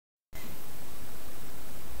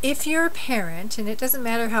if you're a parent, and it doesn't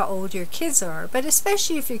matter how old your kids are, but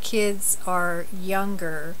especially if your kids are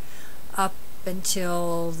younger, up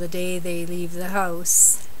until the day they leave the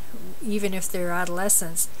house, even if they're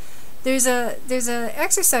adolescents, there's a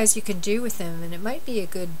exercise you can do with them, and it might be a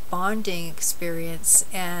good bonding experience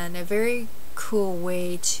and a very cool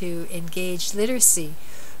way to engage literacy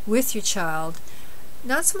with your child.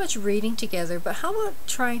 Not so much reading together, but how about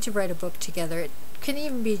trying to write a book together? It can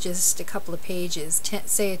even be just a couple of pages,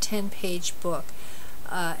 say a 10-page book,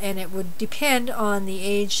 and it would depend on the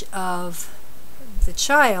age of the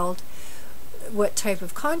child what type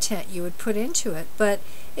of content you would put into it, but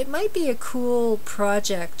it might be a cool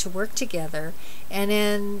project to work together. And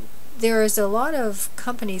then there's a lot of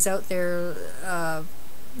companies out there,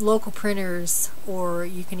 local printers, or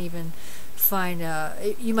you can even find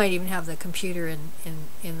you might even have the computer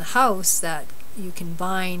in the house that you can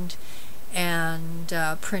bind and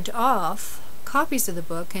print off copies of the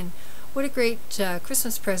book. And what a great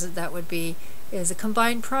Christmas present that would be, is a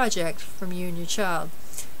combined project from you and your child.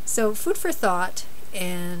 So food for thought,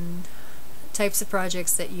 and types of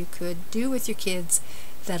projects that you could do with your kids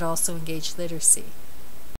that also engage literacy.